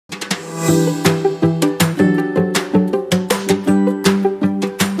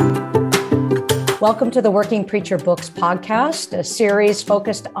Welcome to the Working Preacher Books podcast, a series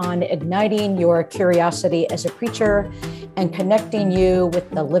focused on igniting your curiosity as a preacher and connecting you with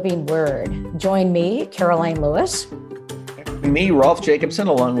the living word. Join me, Karoline Lewis. Me, Rolf Jacobson,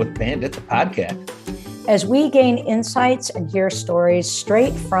 along with Bandit, the podcast. As we gain insights and hear stories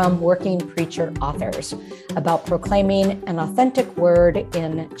straight from working preacher authors about proclaiming an authentic word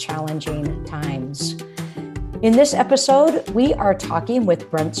in challenging times. In this episode, we are talking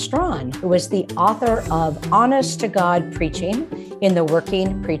with Brent Strawn, who is the author of Honest to God Preaching in the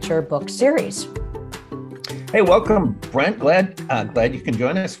Working Preacher book series. Hey, welcome, Brent. Glad you can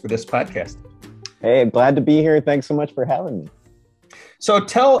join us for this podcast. Hey, glad to be here. Thanks so much for having me. So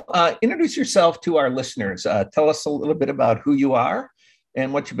introduce yourself to our listeners. Tell us a little bit about who you are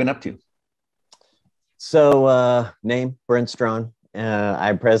and what you've been up to. So name, Brent Strawn.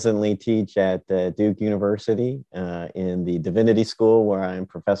 I presently teach at Duke University in the Divinity School, where I'm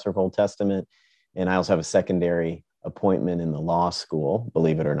professor of Old Testament. And I also have a secondary appointment in the law school,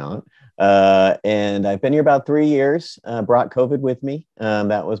 believe it or not. And I've been here about 3 years, brought COVID with me.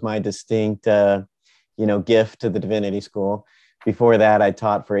 That was my distinct, gift to the Divinity School. Before that, I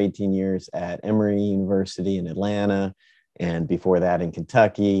taught for 18 years at Emory University in Atlanta. And before that in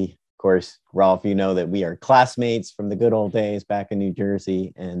Kentucky. Of course, Rolf, you know that we are classmates from the good old days back in New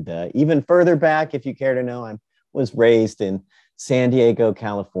Jersey. And even further back, if you care to know, I was raised in San Diego,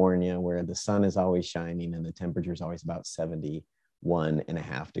 California, where the sun is always shining and the temperature is always about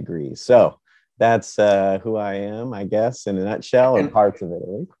 71.5 degrees. So that's who I am, I guess, in a nutshell, or parts of it at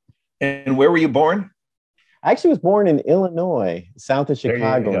least. And where were you born? I actually was born in Illinois, south of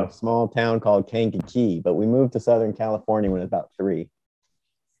Chicago, a small town called Kankakee, but we moved to Southern California when I was about 3.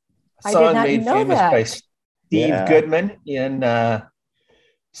 Song made famous by Steve Goodman in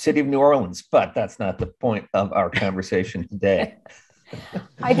city of New Orleans, but that's not the point of our conversation today.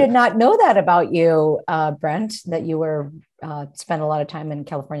 I did not know that about you, Brent, that you were spent a lot of time in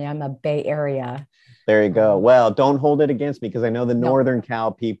California. I'm a Bay Area. There you go. Well, don't hold it against me, because I know the Northern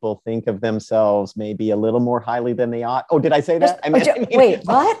Cal people think of themselves maybe a little more highly than they ought. Oh, did I say that? Wait,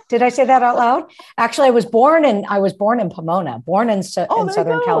 what? Did I say that out loud? Actually, I was born in Pomona, in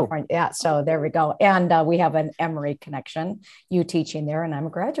Southern California. Yeah, so there we go. And we have an Emory connection, you teaching there, and I'm a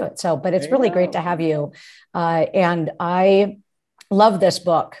graduate. So, but it's really great to have you. And I love this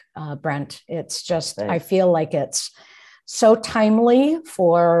book, Brent. It's just, I feel like it's so timely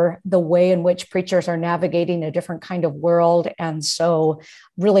for the way in which preachers are navigating a different kind of world. And so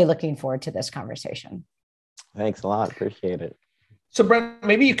really looking forward to this conversation. Thanks a lot. Appreciate it. So Brent,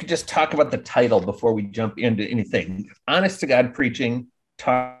 maybe you could just talk about the title before we jump into anything. Honest to God Preaching,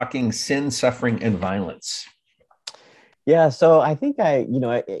 Talking Sin, Suffering, and Violence. Yeah, so I think I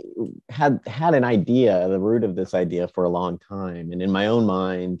had an idea, the root of this idea, for a long time, and in my own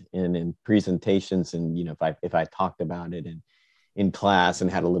mind, and in presentations, and if I talked about it in class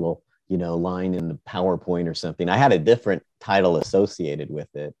and had a little line in the PowerPoint or something, I had a different title associated with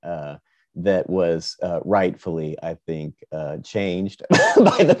it that was rightfully, I think, changed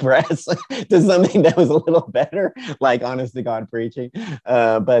by the press to something that was a little better, like Honest to God Preaching.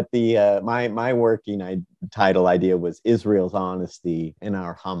 But the my working title idea was Israel's Honesty in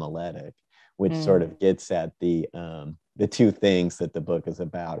Our Homiletic, which sort of gets at the two things that the book is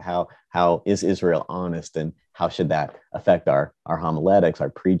about. How is Israel honest, and how should that affect our homiletics, our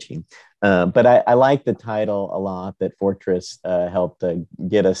preaching? But I like the title a lot that Fortress helped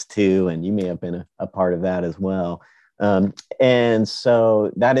get us to, and you may have been a part of that as well. And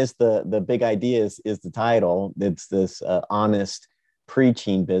so that is the big idea is the title. It's this honest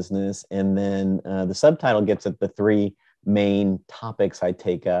preaching business. And then the subtitle gets at the 3 main topics I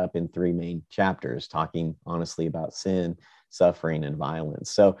take up in 3 main chapters, talking honestly about sin, suffering, and violence.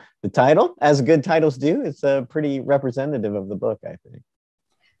 So the title, as good titles do, is pretty representative of the book, I think.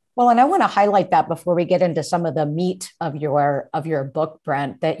 Well, and I want to highlight that before we get into some of the meat of your book,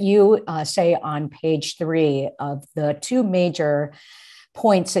 Brent, that you say on page 3 of the 2 major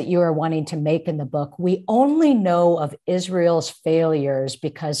points that you are wanting to make in the book. We only know of Israel's failures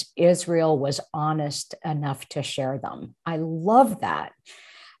because Israel was honest enough to share them. I love that.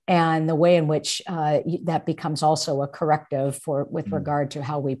 And the way in which that becomes also a corrective with regard to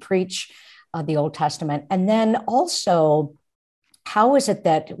how we preach the Old Testament. And then also, how is it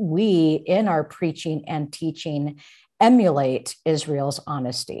that we, in our preaching and teaching, emulate Israel's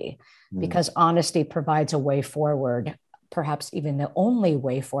honesty? Because honesty provides a way forward. perhaps even the only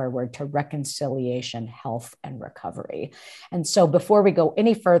way forward to reconciliation, health, and recovery. And so before we go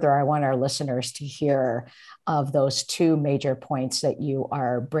any further, I want our listeners to hear of those two major points that you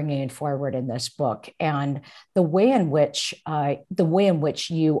are bringing forward in this book, and the way in which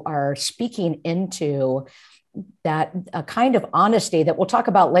you are speaking into that a kind of honesty that we'll talk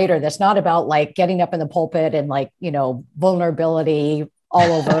about later. That's not about like getting up in the pulpit and like, vulnerability all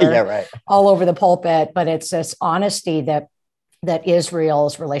over, all over the pulpit, but it's this honesty that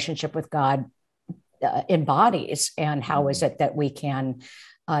Israel's relationship with God embodies, and how is it that we can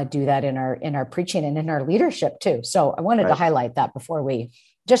do that in our preaching and in our leadership too. So I wanted to highlight that before we.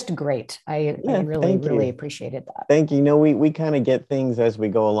 Just great. I really appreciated that. Thank you. We kind of get things as we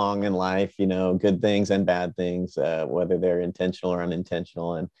go along in life, good things and bad things, whether they're intentional or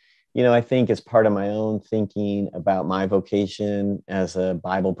unintentional. And, I think as part of my own thinking about my vocation as a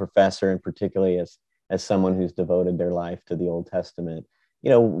Bible professor, and particularly as someone who's devoted their life to the Old Testament,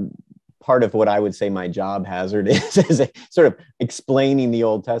 part of what I would say my job hazard is sort of explaining the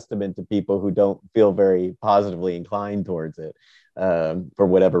Old Testament to people who don't feel very positively inclined towards it. For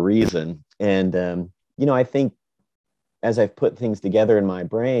whatever reason. And, I think as I've put things together in my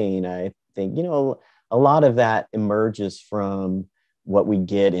brain, I think, a lot of that emerges from what we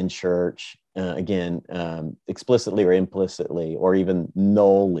get in church, explicitly or implicitly, or even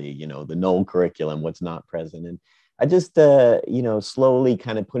nully, the null curriculum, what's not present. And I just, slowly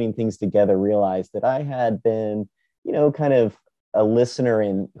kind of putting things together, realized that I had been, kind of a listener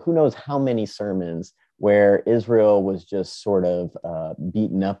in who knows how many sermons where Israel was just sort of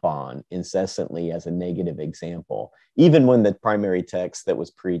beaten up on incessantly as a negative example, even when the primary text that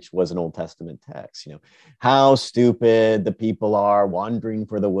was preached was an Old Testament text. How stupid the people are wandering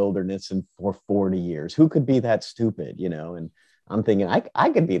for the wilderness and for 40 years. Who could be that stupid? And I'm thinking I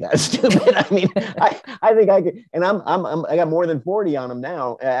could be that stupid. I mean, I think I could, and I got more than 40 on them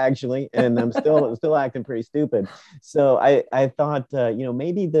now, actually, and I'm still acting pretty stupid. So I thought,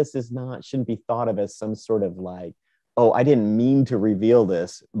 maybe this shouldn't be thought of as some sort of like, oh, I didn't mean to reveal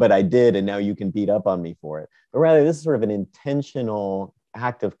this, but I did, and now you can beat up on me for it. But rather, this is sort of an intentional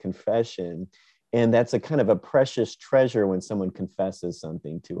act of confession. And that's a kind of a precious treasure when someone confesses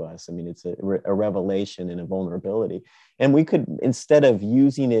something to us. I mean, it's a revelation and a vulnerability. And we could, instead of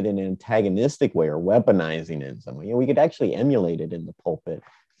using it in an antagonistic way or weaponizing it in some way, we could actually emulate it in the pulpit,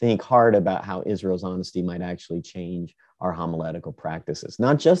 think hard about how Israel's honesty might actually change our homiletical practices,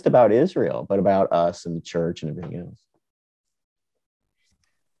 not just about Israel, but about us and the church and everything else.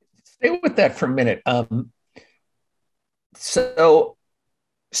 Stay with that for a minute. So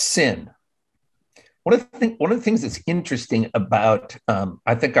sin. One of the things that's interesting about,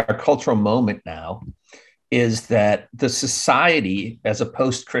 I think, our cultural moment now is that the society, as a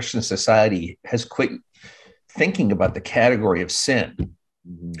post-Christian society, has quit thinking about the category of sin.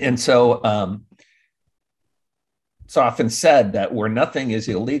 Mm-hmm. And so it's often said that where nothing is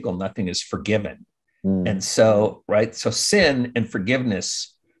illegal, nothing is forgiven. Mm. And so, so sin and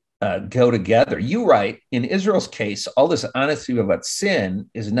forgiveness go together. You write, in Israel's case, all this honesty about sin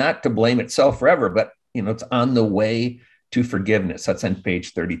is not to blame itself forever, but it's on the way to forgiveness. That's on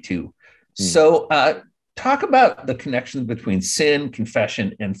page 32. So talk about the connection between sin,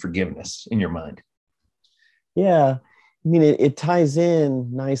 confession, and forgiveness in your mind. Yeah, I mean, it ties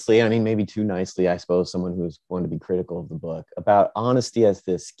in nicely. I mean, maybe too nicely, I suppose, someone who's going to be critical of the book, about honesty as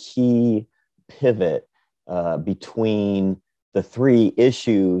this key pivot between the three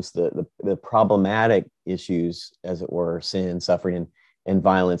issues, the problematic issues, as it were, sin, suffering, and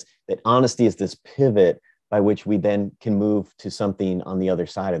violence. That honesty is this pivot by which we then can move to something on the other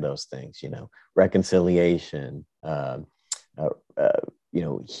side of those things, reconciliation,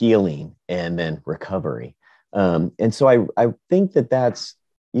 healing, and then recovery. And so I think that's,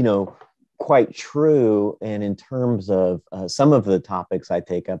 quite true. And in terms of some of the topics I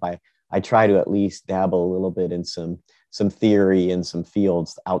take up, I try to at least dabble a little bit in some theory and some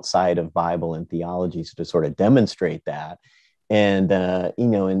fields outside of Bible and theology, so to sort of demonstrate that. And,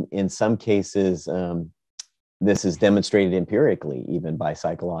 in some cases, this is demonstrated empirically, even by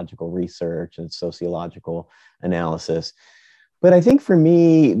psychological research and sociological analysis. But I think for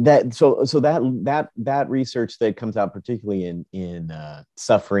me, that research that comes out particularly in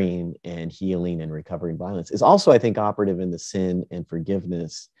suffering and healing and recovering violence is also, I think, operative in the sin and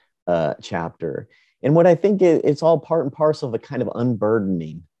forgiveness chapter. And what I think it's all part and parcel of a kind of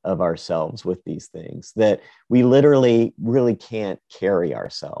unburdening of ourselves with these things, that we literally really can't carry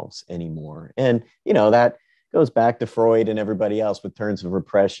ourselves anymore. And, that goes back to Freud and everybody else with terms of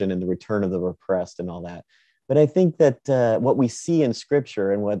repression and the return of the repressed and all that. But I think that what we see in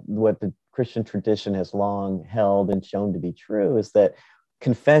Scripture and what the Christian tradition has long held and shown to be true is that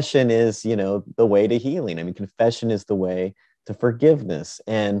confession is, the way to healing. I mean, confession is the way to forgiveness.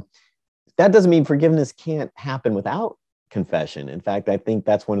 And that doesn't mean forgiveness can't happen without confession. In fact, I think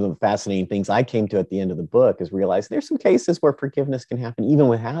that's one of the fascinating things I came to at the end of the book, is realize there's some cases where forgiveness can happen even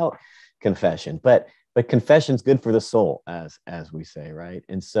without confession. But confession's good for the soul, as we say, right?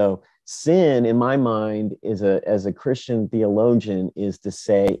 And so sin, in my mind, as a Christian theologian, is to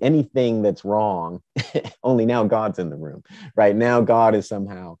say anything that's wrong, only now God's in the room, right? Now God is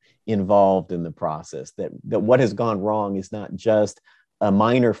somehow involved in the process, that what has gone wrong is not just a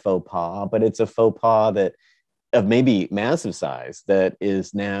minor faux pas, but it's a faux pas that of maybe massive size that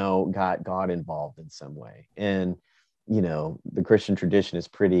is now got God involved in some way. And the Christian tradition is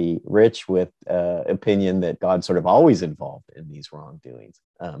pretty rich with opinion that God's sort of always involved in these wrongdoings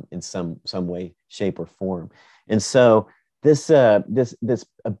in some way, shape, or form. And so this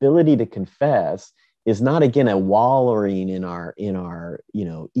ability to confess is not, again, a wallowing in our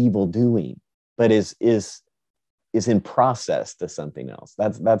evil doing, but is in process to something else.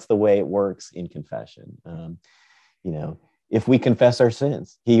 That's the way it works in confession. If we confess our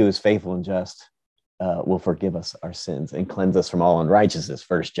sins, He who is faithful and just will forgive us our sins and cleanse us from all unrighteousness,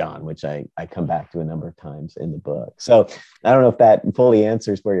 1 John, which I come back to a number of times in the book. So I don't know if that fully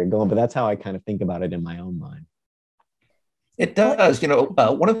answers where you're going, but that's how I kind of think about it in my own mind. It does.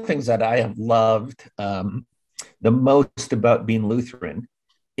 One of the things that I have loved the most about being Lutheran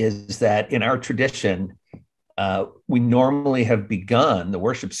is that in our tradition, we normally have begun the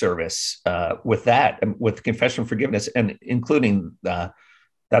worship service with with confession and forgiveness, and including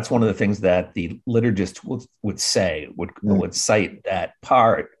that's one of the things that the liturgist would cite that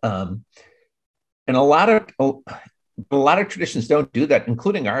part. And a lot of traditions don't do that,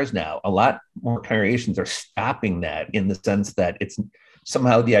 including ours now. A lot more congregations are stopping that, in the sense that it's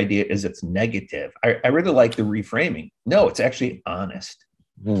somehow the idea is it's negative. I really like the reframing. No, it's actually honest.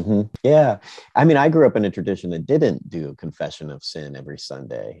 Mm-hmm. Yeah. I mean, I grew up in a tradition that didn't do confession of sin every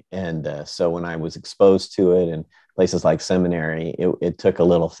Sunday. And so when I was exposed to it in places like seminary, it took a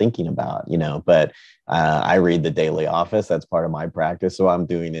little thinking about, but I read the daily office. That's part of my practice. So I'm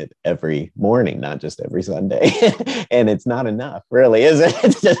doing it every morning, not just every Sunday. And it's not enough, really, is it?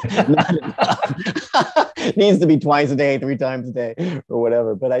 It's just not enough. It needs to be twice a day, 3 times a day, or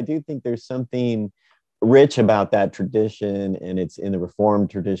whatever. But I do think there's something rich about that tradition, and it's in the Reformed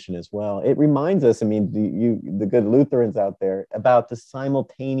tradition as well. It reminds us, I mean, the good Lutherans out there, about the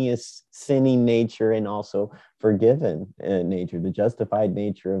simultaneous sinning nature and also forgiven nature, the justified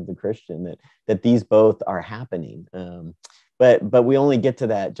nature of the Christian, that these both are happening. But we only get to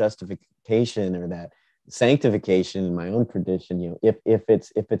that justification or that sanctification in my own tradition, if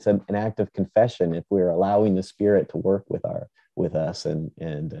it's an act of confession, if we're allowing the Spirit to work with us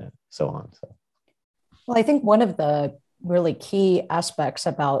and so on. So. Well, I think one of the really key aspects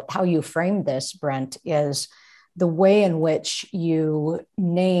about how you frame this, Brent, is the way in which you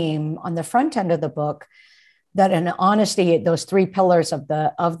name on the front end of the book that in honesty, those 3 pillars of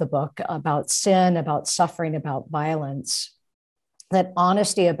the book, about sin, about suffering, about violence, that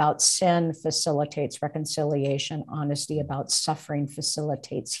honesty about sin facilitates reconciliation, honesty about suffering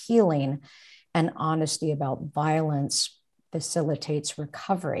facilitates healing, and honesty about violence facilitates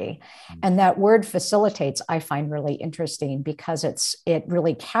recovery. And that word facilitates, I find really interesting, because it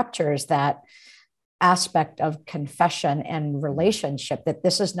really captures that aspect of confession and relationship, that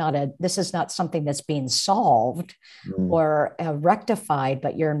this is not something that's being solved or rectified,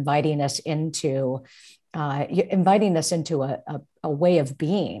 but you're inviting us into a way of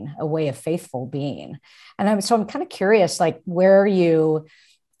being, a way of faithful being. And I'm kind of curious, like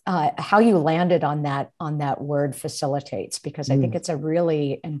how you landed on that word facilitates, because I think it's a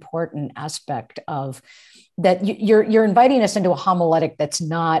really important aspect of that. You're inviting us into a homiletic that's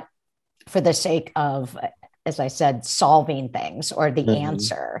not for the sake of, as I said, solving things or the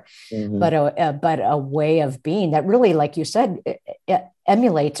answer, but a way of being that really, like you said, it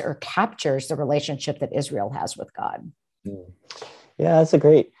emulates or captures the relationship that Israel has with God. Yeah, that's a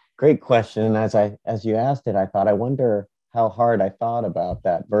great question. And as you asked it, I thought, I wonder how hard I thought about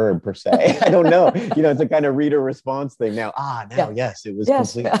that verb per se. I don't know. It's a kind of reader response thing. Yes, it was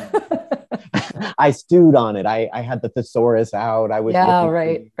completely. I stewed on it. I had the thesaurus out. I was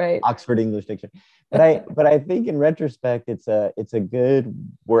looking for Oxford English Dictionary. But I think in retrospect, it's a good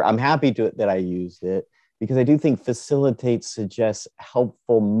word. I'm happy that I used it, because I do think facilitate suggests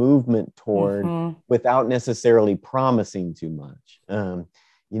helpful movement toward without necessarily promising too much.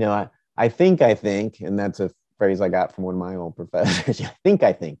 I think, and that's a phrase I got from one of my old professors.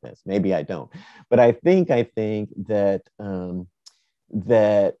 I think this, maybe I don't, but I think that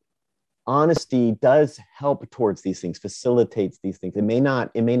that honesty does help towards these things, facilitates these things. It may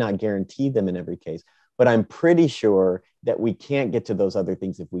not guarantee them in every case, but I'm pretty sure that we can't get to those other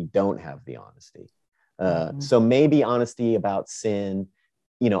things if we don't have the honesty. So maybe honesty about sin,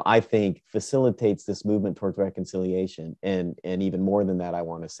 I think facilitates this movement towards reconciliation. And even more than that, I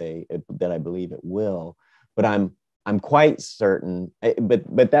want to say that I believe it will, but I'm quite certain,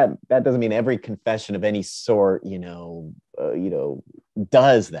 but that doesn't mean every confession of any sort,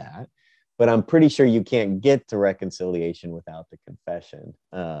 does that. But I'm pretty sure you can't get to reconciliation without the confession,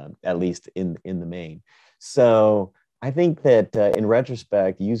 at least in the main. So I think that in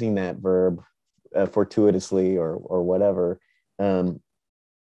retrospect, using that verb fortuitously or whatever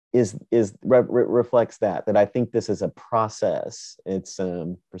reflects that I think this is a process. It's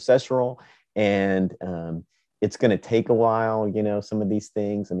processual, and it's going to take a while. Some of these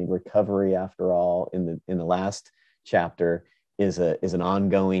things. I mean, recovery, after all, in the last chapter is an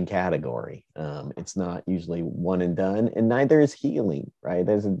ongoing category. It's not usually one and done, and neither is healing, right?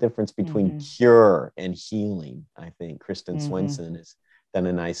 There's a difference between cure and healing. I think Kristen Swenson has done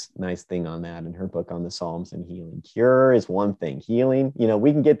a nice thing on that in her book on the Psalms and healing. Cure is one thing. Healing,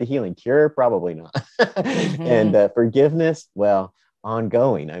 we can get the healing. Cure, probably not. And forgiveness, well,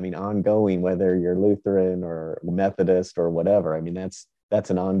 ongoing. I mean, ongoing, whether you're Lutheran or Methodist or whatever. I mean, that's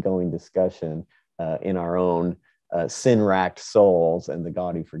an ongoing discussion in our own sin-racked souls and the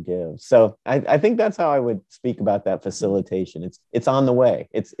God who forgives. So I think that's how I would speak about that facilitation. It's on the way.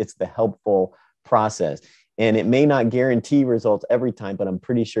 It's the helpful process. And it may not guarantee results every time, but I'm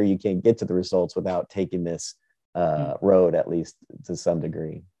pretty sure you can't get to the results without taking this road, at least to some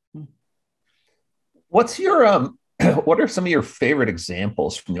degree. What's your what are some of your favorite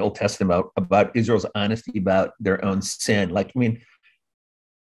examples from the Old Testament about Israel's honesty about their own sin? Like, I mean,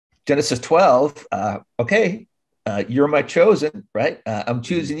 Genesis 12, okay, you're my chosen, right? I'm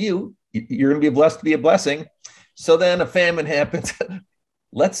choosing you. You're going to be blessed to be a blessing. So then a famine happens.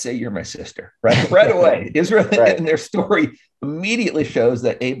 Let's say you're my sister, right? Right away. Israel in their story immediately shows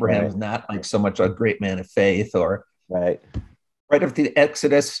that Abraham is not like so much a great man of faith, or right after the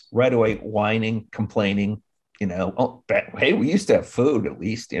Exodus, right away, whining, complaining, hey, we used to have food at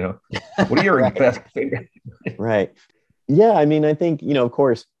least, what are your best favorite? Right. Yeah. I mean, I think, of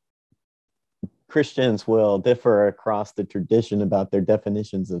course, Christians will differ across the tradition about their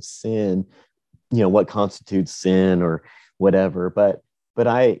definitions of sin, what constitutes sin or whatever. But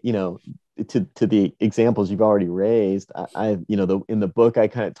I, to the examples you've already raised, I in the book, I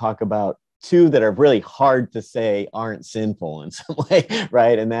kind of talk about two that are really hard to say aren't sinful in some way,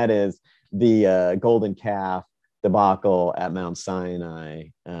 right? And that is the golden calf debacle at Mount Sinai,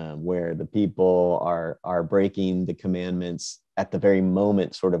 where the people are breaking the commandments at the very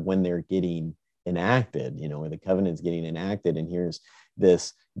moment, sort of when they're getting enacted, where the covenant's getting enacted, and here's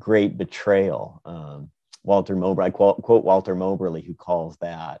this great betrayal. Walter Moberly, I quote Walter Moberly, who calls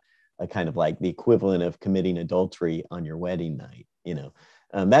that a kind of like the equivalent of committing adultery on your wedding night.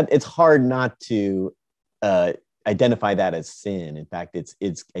 That it's hard not to identify that as sin. In fact,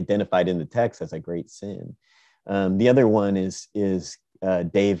 it's identified in the text as a great sin. The other one is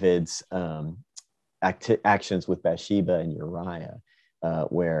David's actions with Bathsheba and Uriah,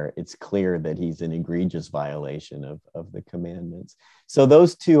 where it's clear that he's an egregious violation of the commandments. So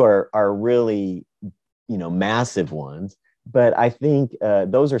those two are really massive ones, but I think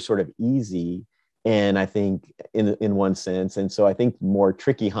those are sort of easy, and I think in one sense. And so I think more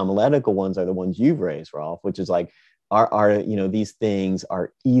tricky homiletical ones are the ones you've raised, Rolf, which is like, are these things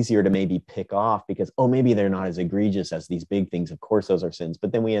are easier to maybe pick off because, maybe they're not as egregious as these big things. Of course, those are sins,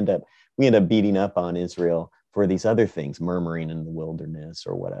 but then we end up beating up on Israel for these other things, murmuring in the wilderness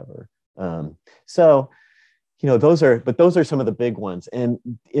or whatever. Those are some of the big ones. And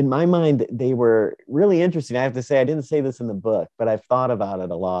in my mind, they were really interesting. I have to say, I didn't say this in the book, but I've thought about it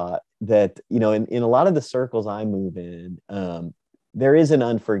a lot, that, in a lot of the circles I move in, there is an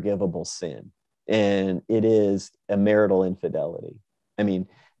unforgivable sin, and it is a marital infidelity. I mean,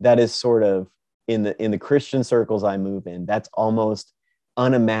 that is sort of in the Christian circles I move in, that's almost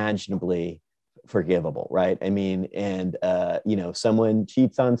unimaginably forgivable, right? I mean, and someone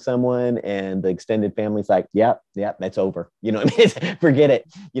cheats on someone and the extended family's like, yep, that's over, forget it,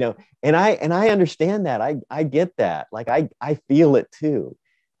 and I understand that. I get that. Like, I feel it too.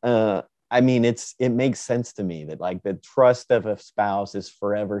 I mean, it makes sense to me that, like, the trust of a spouse is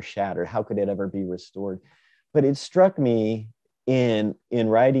forever shattered. How could it ever be restored? But it struck me in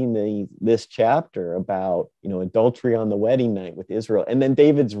writing this chapter about, adultery on the wedding night with Israel, and then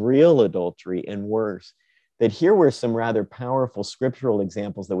David's real adultery and worse, that here were some rather powerful scriptural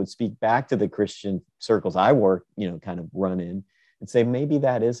examples that would speak back to the Christian circles I work, kind of run in, and say, maybe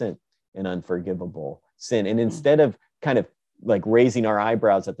that isn't an unforgivable sin. And instead of kind of like raising our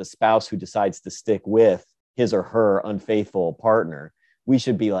eyebrows at the spouse who decides to stick with his or her unfaithful partner, we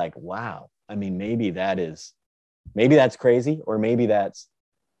should be like, wow, I mean, maybe that's crazy, or maybe that's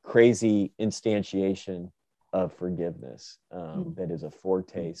crazy instantiation of forgiveness that is a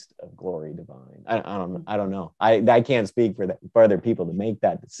foretaste of glory divine. I don't know. I can't speak for other people to make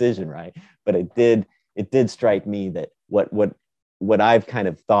that decision, right? But it did strike me that what I've kind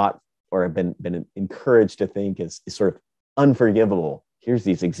of thought or have been encouraged to think is sort of unforgivable. Here's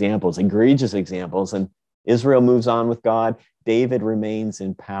these examples, egregious examples, and Israel moves on with God. David remains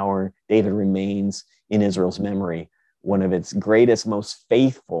in power. David remains in Israel's memory, one of its greatest, most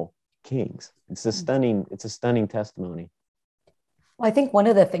faithful kings. It's a stunning testimony. Well, I think one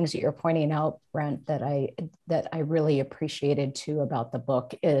of the things that you're pointing out, Brent, that I really appreciated too about the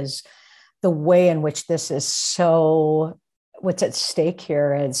book is the way in which this is so, what's at stake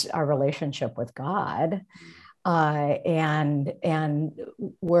here is our relationship with God. And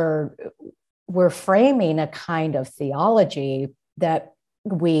we're framing a kind of theology that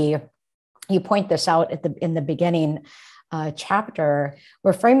you point this out in the beginning chapter.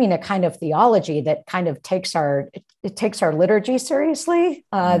 We're framing a kind of theology that kind of takes our liturgy seriously.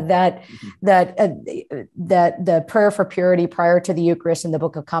 That the prayer for purity prior to the Eucharist in the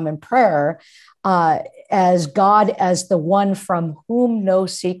Book of Common Prayer, as God as the one from whom no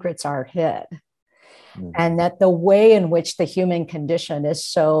secrets are hid, and that the way in which the human condition is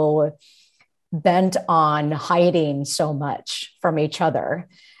so bent on hiding so much from each other,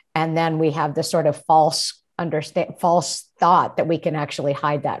 and then we have this sort of false thought that we can actually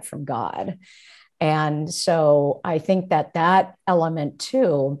hide that from God. And so I think that element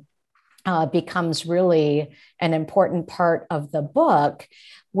too becomes really an important part of the book,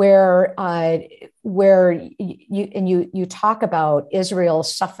 where you talk about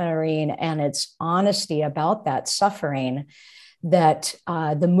Israel's suffering and its honesty about that suffering, that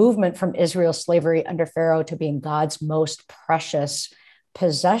the movement from Israel's slavery under Pharaoh to being God's most precious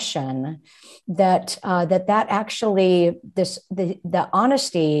possession, that actually the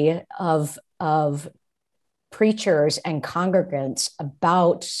honesty of preachers and congregants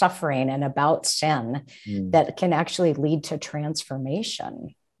about suffering and about sin that can actually lead to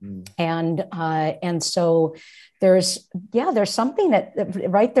transformation. And so there's something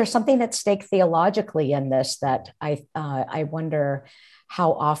there's something at stake theologically in this that I wonder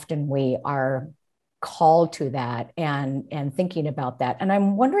how often we are called to that and thinking about that. And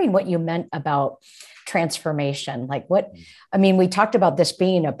I'm wondering what you meant about transformation. Like we talked about this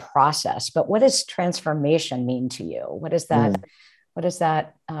being a process, but what does transformation mean to you? What is that? What is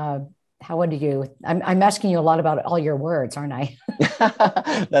that? How would you, I'm asking you a lot about all your words, aren't I?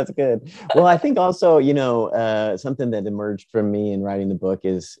 That's good. Well, I think also, something that emerged from me in writing the book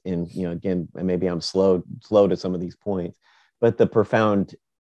is again, maybe I'm slow to some of these points, but the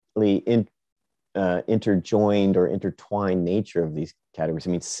profoundly interjoined or intertwined nature of these categories.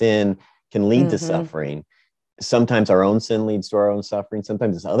 I mean, sin can lead to suffering. Sometimes our own sin leads to our own suffering.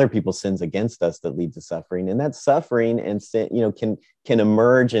 Sometimes it's other people's sins against us that lead to suffering. And that suffering and sin, can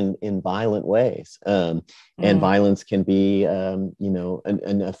emerge in violent ways. And violence can be,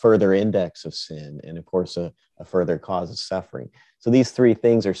 a further index of sin, and of course, a further cause of suffering. So these three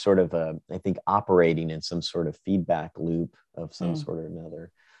things are sort of, I think, operating in some sort of feedback loop of some sort or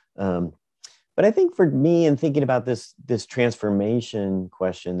another. But I think for me, in thinking about this transformation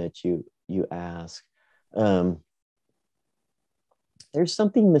question that you ask, there's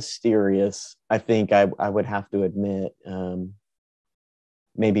something mysterious, I think I would have to admit,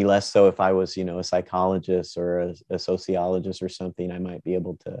 maybe less so if I was, a psychologist or a sociologist or something. I might be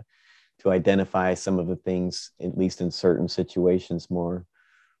able to identify some of the things, at least in certain situations, more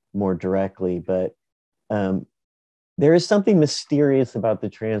directly. But there is something mysterious about the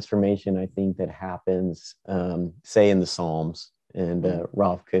transformation, I think, that happens, say, in the Psalms, and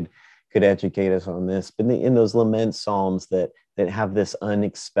Rolf could educate us on this, but in those lament Psalms that have this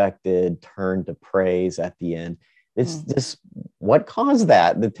unexpected turn to praise at the end. This what caused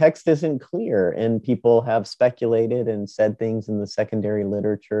that? The text isn't clear, and people have speculated and said things in the secondary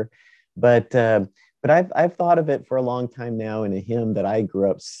literature, but I've thought of it for a long time now in a hymn that I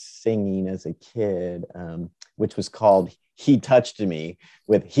grew up singing as a kid, which was called "He Touched Me,"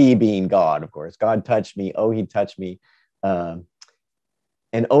 with He being God, of course. God touched me. Oh, He touched me. And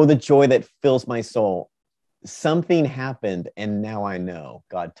oh, the joy that fills my soul. something happened and now I know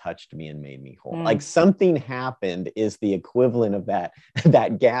God touched me and made me whole. Like something happened is the equivalent of that,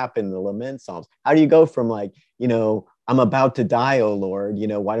 that gap in the lament Psalms. How do you go from like, you know, I'm about to die, oh Lord, you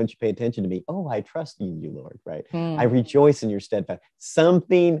know, why don't you pay attention to me? Oh, I trust in you, Lord, right? I rejoice in your steadfast.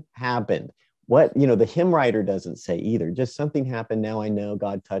 Something happened. What, you know, the hymn writer doesn't say either. Just something happened. Now I know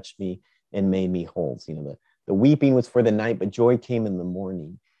God touched me and made me whole. So, you know, the weeping was for the night, but joy came in the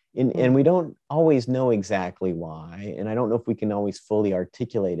morning. And we don't always know exactly why. And I don't know if we can always fully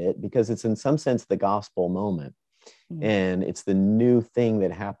articulate it, because it's in some sense the gospel moment. And it's the new thing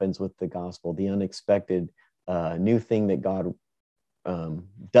that happens with the gospel, the unexpected new thing that God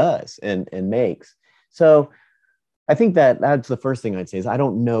does and makes. So I think that's the first thing I'd say is I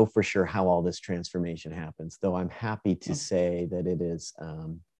don't know for sure how all this transformation happens, though I'm happy to say that it is,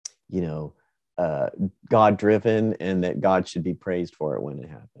 you know, God-driven, and that God should be praised for it when it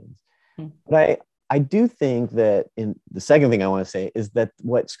happens. But I do think that in the second thing I want to say is that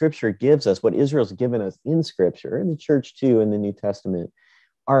what Scripture gives us, what Israel's given us in Scripture, and the church too in the New Testament,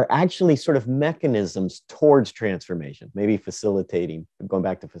 are actually sort of mechanisms towards transformation, maybe facilitating, going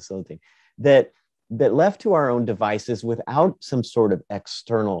back to facilitating, that left to our own devices without some sort of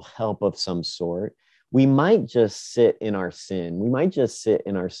external help of some sort, we might just sit in our sin. We might just sit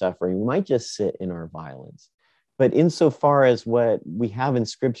in our suffering. We might just sit in our violence. But insofar as what we have in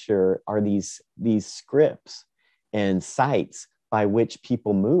Scripture are these scripts and sites by which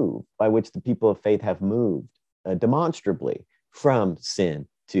people move, by which the people of faith have moved demonstrably from sin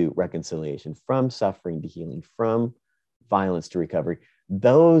to reconciliation, from suffering to healing, from violence to recovery.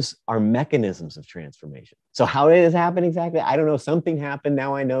 Those are mechanisms of transformation. So how did it happen exactly? I don't know. Something happened.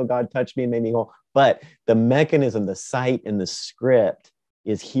 Now I know God touched me and made me whole. But the mechanism, the site, and the script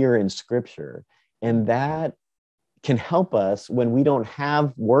is here in Scripture. And that can help us when we don't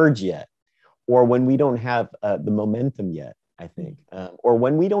have words yet, or when we don't have the momentum yet, I think, or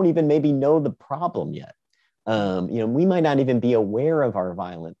when we don't even maybe know the problem yet. You know, we might not even be aware of our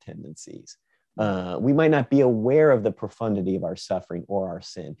violent tendencies. We might not be aware of the profundity of our suffering or our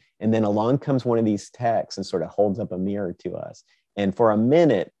sin. And then along comes one of these texts and sort of holds up a mirror to us. And for a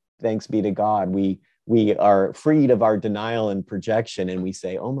minute, thanks be to God, we are freed of our denial and projection. And we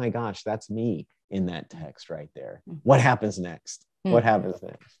say, oh my gosh, that's me in that text right there. What happens next? What happens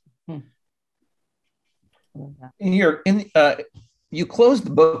next? You close the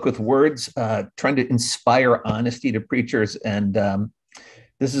book with words trying to inspire honesty to preachers. And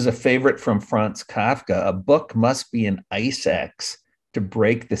this is a favorite from Franz Kafka. A book must be an ice axe to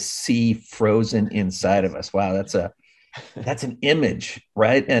break the sea frozen inside of us. Wow, that's an image,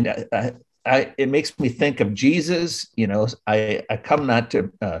 right? And it makes me think of Jesus. You know, I come not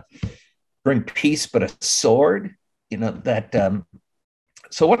to bring peace, but a sword. You know that.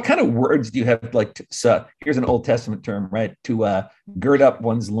 So, what kind of words do you have? Like, so here's an Old Testament term, right? To gird up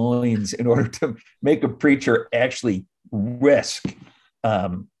one's loins in order to make a preacher actually risk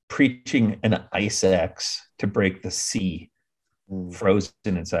preaching an ice axe to break the sea frozen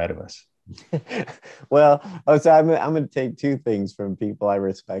inside of us. Well, so I'm going to take two things from people I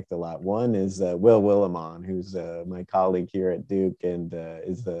respect a lot. One is Will Willimon, who's my colleague here at Duke, and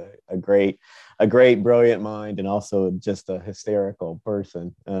is a great, brilliant mind, and also just a hysterical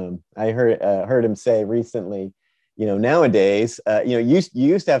person. I heard him say recently, you know, nowadays, you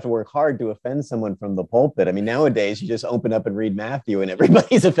used to have to work hard to offend someone from the pulpit. I mean, nowadays you just open up and read Matthew and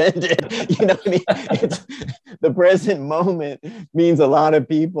everybody's offended. You know what I mean? It's, the present moment means a lot of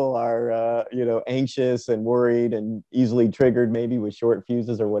people are, you know, anxious and worried and easily triggered, maybe with short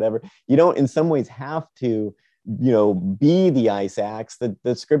fuses or whatever. You don't, in some ways, have to, you know, be the ice axe.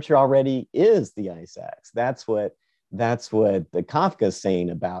 The Scripture already is the ice axe. That's what the Kafka is saying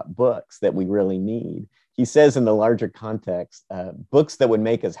about books that we really need. He says in the larger context, books that would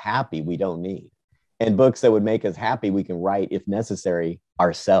make us happy, we don't need. And books that would make us happy, we can write, if necessary,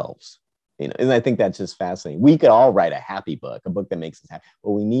 ourselves. You know, and I think that's just fascinating. We could all write a happy book, a book that makes us happy.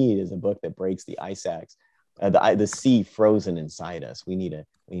 What we need is a book that breaks the ice axe, the sea frozen inside us. We need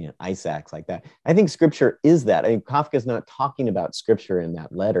an ice axe like that. I think Scripture is that. I mean, Kafka's not talking about Scripture in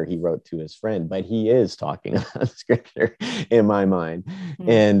that letter he wrote to his friend, but he is talking about Scripture in my mind.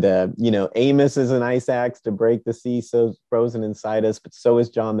 And, you know, Amos is an ice axe to break the sea so frozen inside us, but so is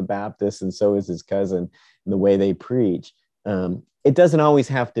John the Baptist, and so is his cousin, in the way they preach. It doesn't always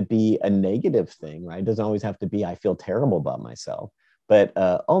have to be a negative thing, right? It doesn't always have to be, I feel terrible about myself. But,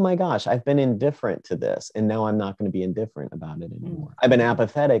 oh my gosh, I've been indifferent to this, and now I'm not going to be indifferent about it anymore. I've been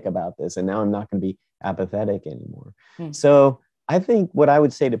apathetic about this, and now I'm not going to be apathetic anymore. So I think what I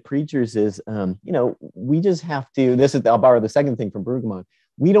would say to preachers is, you know, we just have to, I'll borrow the second thing from Brueggemann.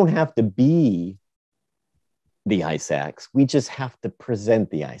 We don't have to be the ice axe. We just have to present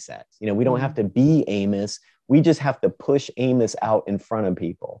the ice axe. We don't have to be Amos. We just have to push Amos out in front of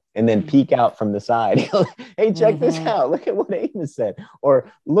people and then peek out from the side. Hey, check this out. Look at what Amos said.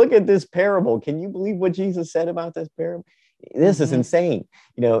 Or look at this parable. Can you believe what Jesus said about this parable? This is insane.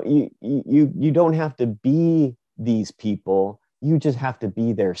 You don't have to be these people. You just have to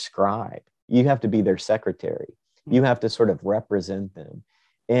be their scribe. You have to be their secretary. You have to sort of represent them.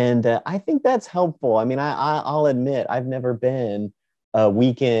 And I think that's helpful. I mean, I'll admit I've never been a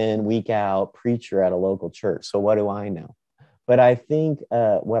week in, week out preacher at a local church. So what do I know? But I think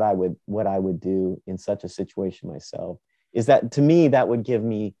what I would do in such a situation myself is that, to me, that would give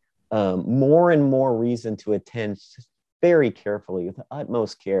me more and more reason to attend very carefully, with the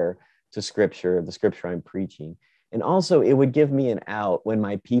utmost care, to Scripture, the Scripture I'm preaching. And also, it would give me an out when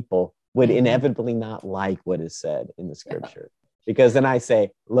my people would inevitably not like what is said in the Scripture. Because then I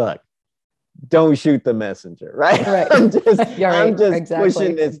say, look, don't shoot the messenger, right? I'm just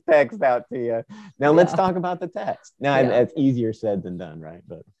pushing this text out to you. Now let's talk about the text. Now that's easier said than done, right?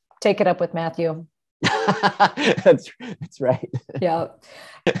 But take it up with Matthew. that's right. Yeah.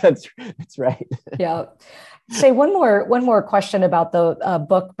 That's right. Yeah. Say one more question about the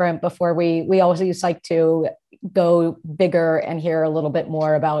book, Brent, before we always like to go bigger and hear a little bit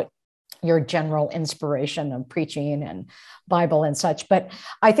more about your general inspiration of preaching and Bible and such. But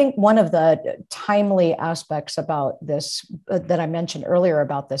I think one of the timely aspects about this that I mentioned earlier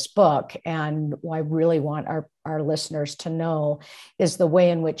about this book, and I really want our listeners to know, is the way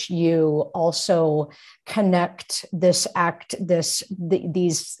in which you also connect these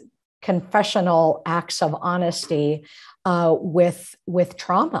confessional acts of honesty with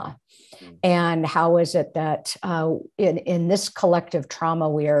trauma. And how is it that in this collective trauma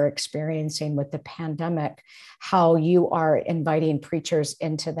we are experiencing with the pandemic, how you are inviting preachers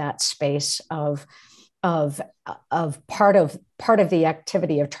into that space of part of the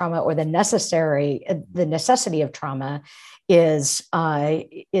activity of trauma, or the necessity of trauma is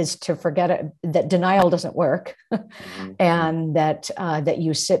to forget that denial doesn't work, and that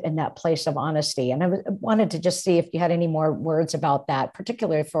you sit in that place of honesty. And I wanted to just see if you had any more words about that,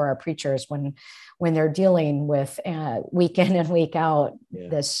 particularly for our preachers when they're dealing with week in and week out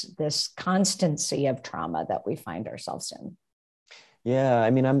this constancy of trauma that we find ourselves in. Yeah, I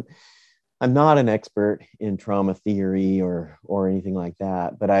mean, I'm not an expert in trauma theory or anything like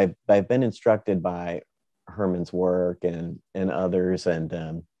that, but I've been instructed by Herman's work and others,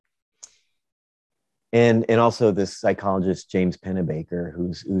 and also this psychologist James Pennebaker,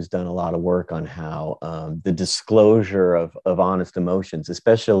 who's done a lot of work on how the disclosure of honest emotions,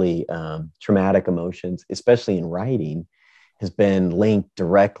 especially traumatic emotions, especially in writing, has been linked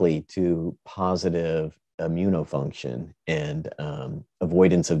directly to positive immunofunction and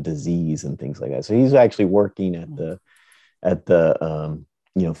avoidance of disease and things like that. So he's actually working at the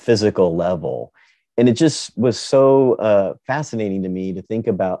physical level. And it just was so fascinating to me to think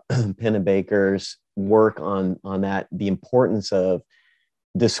about Pennebaker's work on that, the importance of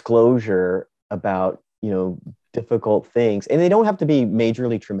disclosure about, difficult things. And they don't have to be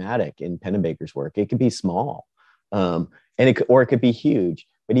majorly traumatic in Pennebaker's work. It could be small, or it could be huge.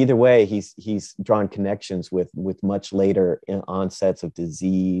 But either way, he's drawn connections with much later onsets of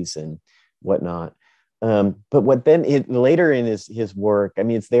disease and whatnot. But what then later in his work, I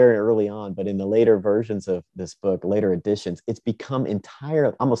mean, it's there early on, but in the later versions of this book, later editions, it's become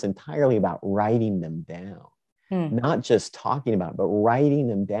almost entirely about writing them down, not just talking about it, but writing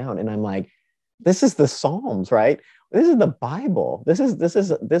them down. And I'm like, this is the Psalms, right? This is the Bible. This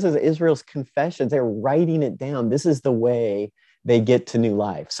is Israel's confessions. They're writing it down. This is the way they get to new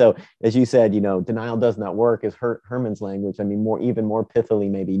life. So as you said, denial does not work is Herman's language. I mean, even more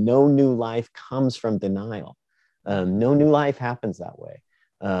pithily, maybe no new life comes from denial. No new life happens that way.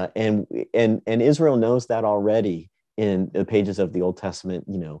 And Israel knows that already in the pages of the Old Testament,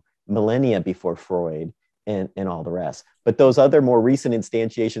 millennia before Freud and all the rest. But those other more recent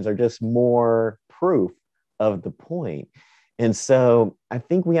instantiations are just more proof of the point. And so I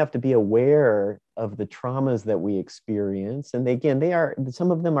think we have to be aware of the traumas that we experience. And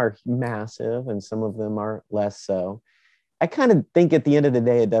some of them are massive and some of them are less so. I kind of think at the end of the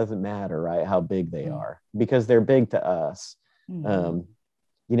day, it doesn't matter, right, how big they are, because they're big to us.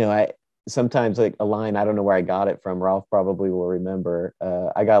 I sometimes, like a line, I don't know where I got it from. Rolf probably will remember.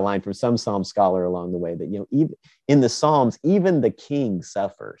 I got a line from some Psalm scholar along the way that, even in the Psalms, even the king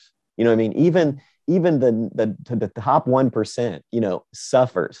suffers. You know what I mean? Even the top 1%,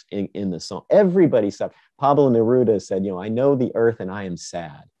 suffers in the song. Everybody suffers. Pablo Neruda said, I know the earth and I am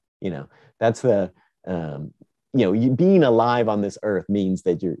sad. That's the you being alive on this earth means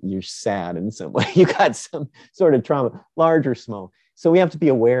that you're sad in some way. You got some sort of trauma, large or small. So we have to be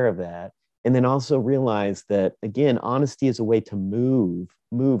aware of that. And then also realize that, again, honesty is a way to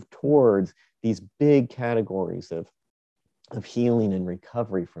move towards these big categories of healing and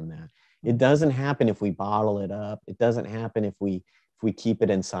recovery from that. It doesn't happen if we bottle it up. It doesn't happen if we keep it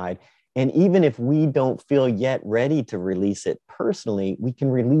inside. And even if we don't feel yet ready to release it personally, we can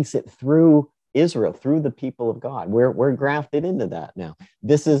release it through Israel, through the people of God. We're grafted into that now.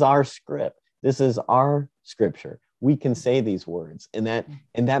 This is our script. This is our scripture. We can say these words, and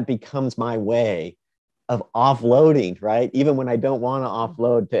that becomes my way of offloading, right? Even when I don't want to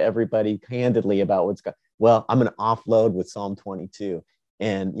offload to everybody candidly about what's going. Well, I'm going to offload with Psalm 22,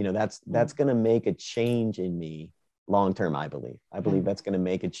 and that's going to make a change in me long term. I believe that's going to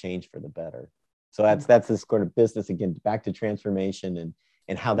make a change for the better. So that's this sort of business again, back to transformation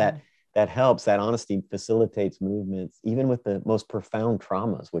and how that helps. That honesty facilitates movements, even with the most profound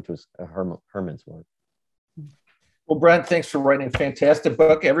traumas, which was Herman's work. Well, Brent, thanks for writing a fantastic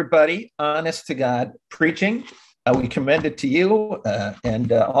book. Everybody, honest to God preaching. We commend it to you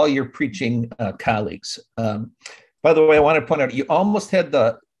and all your preaching colleagues. By the way, I want to point out, you almost had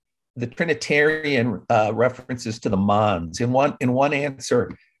the Trinitarian references to the Mons. In one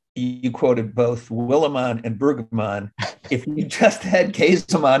answer, you quoted both Willimon and Bergman. If you just had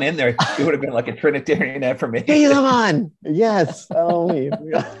Kazamon in there, it would have been like a Trinitarian affirmation. Kazamon! Yes.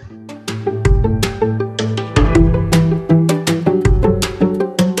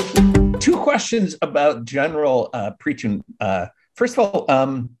 Two questions about general preaching. First of all,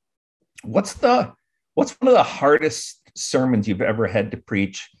 what's one of the hardest sermons you've ever had to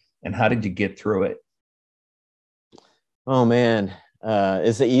preach, and how did you get through it? Oh man,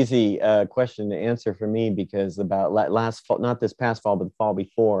 it's an easy question to answer for me, because about last fall, not this past fall, but the fall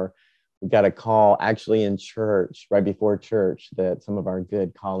before, we got a call actually in church, right before church, that some of our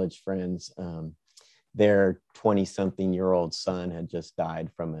good college friends, their 20-something-year-old son had just died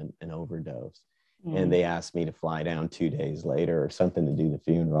from an overdose. And they asked me to fly down 2 days later or something to do the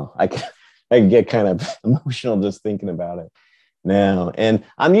funeral. I can get kind of emotional just thinking about it now. And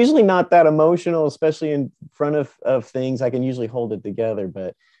I'm usually not that emotional, especially in front of things. I can usually hold it together,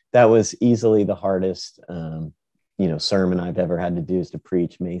 but that was easily the hardest, sermon I've ever had to do, is to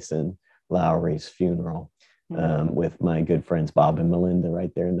preach Mason Lowry's funeral with my good friends, Bob and Melinda,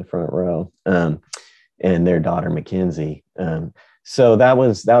 right there in the front row. And their daughter Mackenzie. So that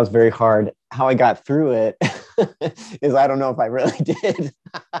was very hard. How I got through it is, I don't know if I really did.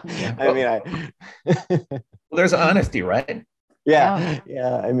 Well, there's honesty, right? Yeah.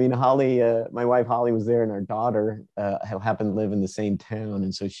 I mean, Holly, my wife Holly was there, and our daughter happened to live in the same town,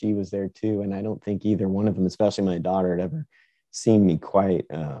 and so she was there too. And I don't think either one of them, especially my daughter, had ever seen me quite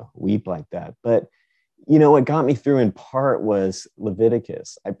weep like that. But what got me through in part was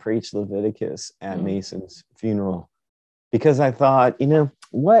Leviticus. I preached Leviticus at Mason's funeral, because I thought,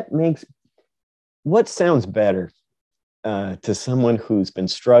 what sounds better to someone who's been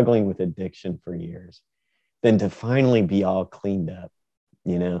struggling with addiction for years than to finally be all cleaned up,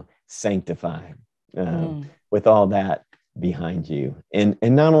 sanctified, with all that behind you, and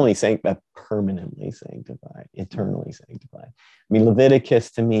not only sanctified, permanently sanctified, eternally sanctified. I mean,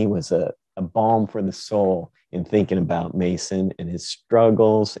 Leviticus to me was a balm for the soul in thinking about Mason and his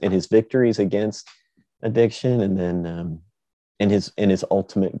struggles and his victories against addiction, and then in his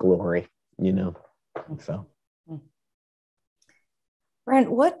ultimate glory, So,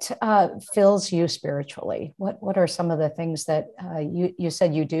 Brent, what fills you spiritually? What are some of the things that you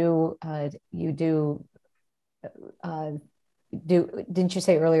said you do? Didn't you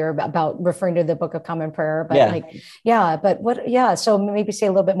say earlier about referring to the Book of Common Prayer? But so maybe say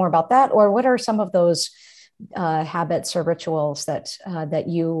a little bit more about that, or what are some of those habits or rituals that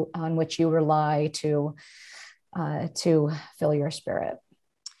on which you rely to fill your spirit?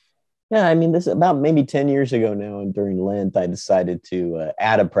 Yeah, I mean, this is about maybe 10 years ago now, and during Lent, I decided to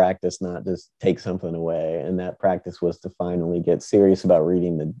add a practice, not just take something away. And that practice was to finally get serious about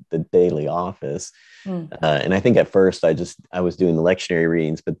reading the daily office. And I think at first I was doing the lectionary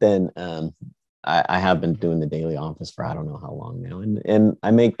readings, but then I have been doing the daily office for I don't know how long now. And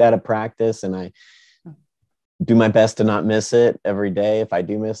I make that a practice, and I do my best to not miss it every day. If I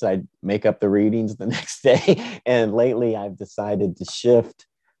do miss it, I make up the readings the next day. And lately I've decided to shift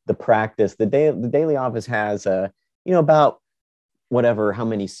the practice. The daily office has about how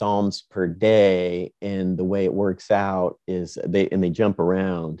many Psalms per day, and the way it works out is they jump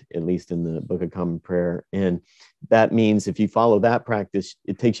around, at least in the Book of Common Prayer. And that means if you follow that practice,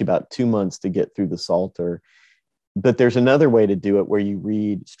 it takes you about 2 months to get through the Psalter. but there's another way to do it where you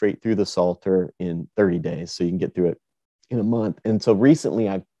read straight through the Psalter in 30 days. So you can get through it in a month. And so recently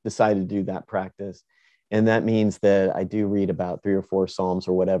I've decided to do that practice. And that means that I do read about 3 or 4 Psalms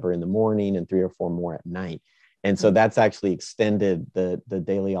or whatever in the morning and 3 or 4 more at night. And so that's actually extended the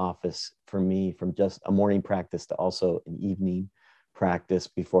daily office for me from just a morning practice to also an evening practice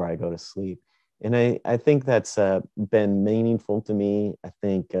before I go to sleep. And I think that's been meaningful to me. I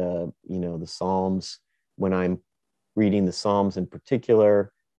think, the Psalms, when I'm reading the Psalms in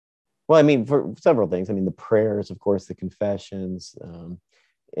particular, well, I mean, for several things. I mean, the prayers, of course, the confessions,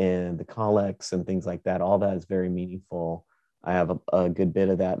 and the collects and things like that, all that is very meaningful. I have a good bit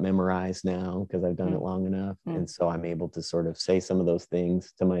of that memorized now because I've done it long enough. And so I'm able to sort of say some of those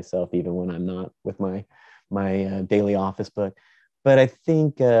things to myself, even when I'm not with my daily office book. But I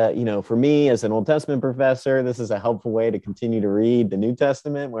think, for me as an Old Testament professor, this is a helpful way to continue to read the New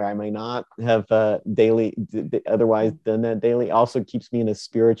Testament where I may not have otherwise done that daily. Also keeps me in a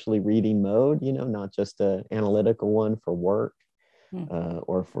spiritually reading mode, not just an analytical one for work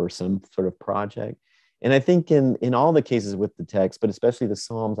or for some sort of project. And I think in all the cases with the text, but especially the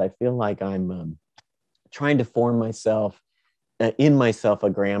Psalms, I feel like I'm trying to form in myself a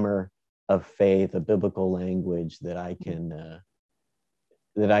grammar of faith, a biblical language that I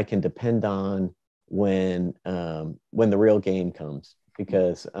can depend on when the real game comes,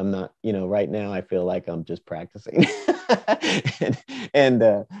 because I'm not, right now I feel like I'm just practicing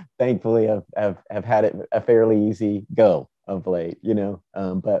and thankfully I've had it a fairly easy go of late,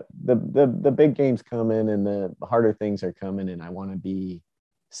 but the big game's coming and the harder things are coming, and I want to be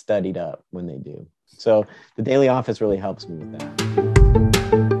studied up when they do. So the daily office really helps me with that.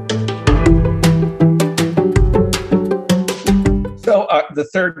 So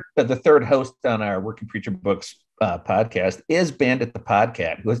the third host on our Working Preacher Books podcast is Bandit the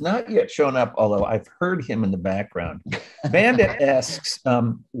Podcat, who has not yet shown up, although I've heard him in the background. Bandit asks,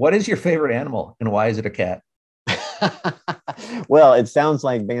 what is your favorite animal and why is it a cat? Well, it sounds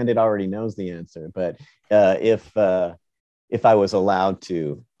like Bandit already knows the answer, but if I was allowed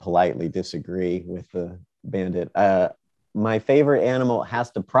to politely disagree with the Bandit, my favorite animal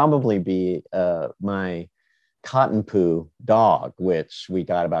has to probably be my cotton poo dog, which we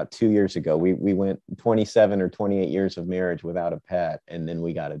got about 2 years ago. We went 27 or 28 years of marriage without a pet, and then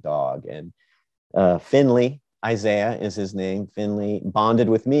we got a dog. And Finley, Isaiah is his name. Finley bonded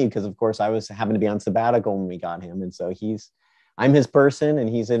with me because, of course, I happened to be on sabbatical when we got him, and so I'm his person, and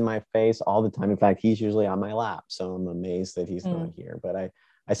he's in my face all the time. In fact, he's usually on my lap, so I'm amazed that he's not here. But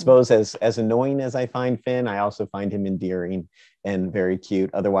I suppose as annoying as I find Finn, I also find him endearing and very cute.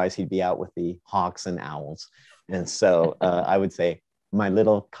 Otherwise, he'd be out with the hawks and owls. And so I would say my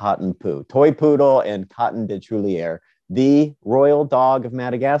little cotton poo, toy poodle and cotton de Trullier, the royal dog of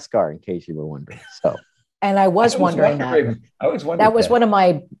Madagascar, in case you were wondering. So. And I was wondering that. That was one of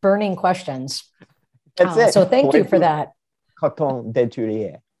my burning questions. That's it. So thank you for that. Cotton de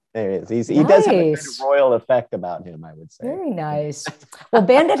Trullier. There it is. He does have a kind of royal effect about him, I would say. Very nice. Well,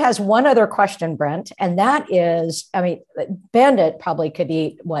 Bandit has one other question, Brent, and that is, Bandit probably could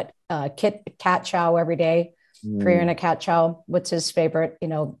eat cat chow every day, Purina cat chow. What's his favorite?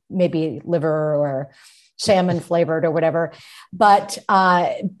 Maybe liver or salmon flavored or whatever. But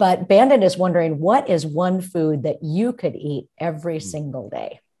Bandit is wondering, what is one food that you could eat every single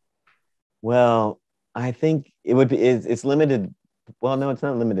day? Well, I think it would be, it's limited. Well, no, it's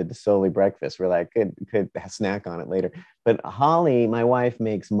not limited to solely breakfast. We're like, could snack on it later. But Holly, my wife,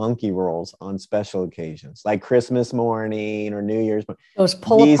 makes monkey rolls on special occasions, like Christmas morning or New Year's morning. Those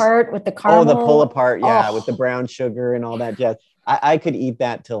pull apart with the caramel. Oh, the pull apart, yeah, with the brown sugar and all that jazz. I could eat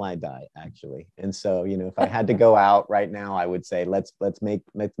that till I die, actually. And so, if I had to go out right now, I would say let's make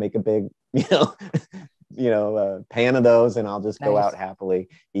a big, pan of those, and I'll just go out happily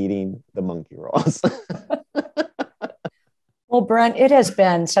eating the monkey rolls. Well, Brent, it has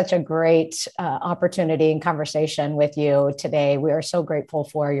been such a great opportunity and conversation with you today. We are so grateful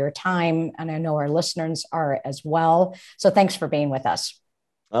for your time, and I know our listeners are as well. So thanks for being with us.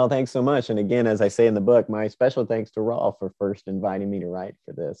 Well, thanks so much. And again, as I say in the book, my special thanks to Rolf for first inviting me to write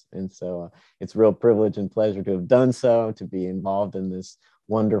for this. And so it's a real privilege and pleasure to have done so, to be involved in this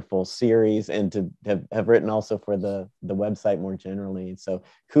wonderful series, and to have written also for the website more generally. And so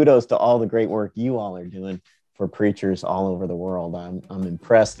kudos to all the great work you all are doing for preachers all over the world. I'm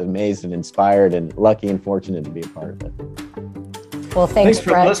impressed, amazed, and inspired, and lucky and fortunate to be a part of it. Well, thanks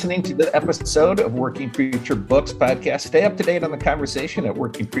for listening to the episode of Working Preacher Books podcast. Stay up to date on the conversation at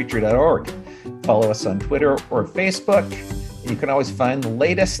workingpreacher.org. Follow us on Twitter or Facebook. You can always find the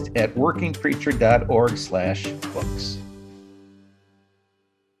latest at workingpreacher.org/books.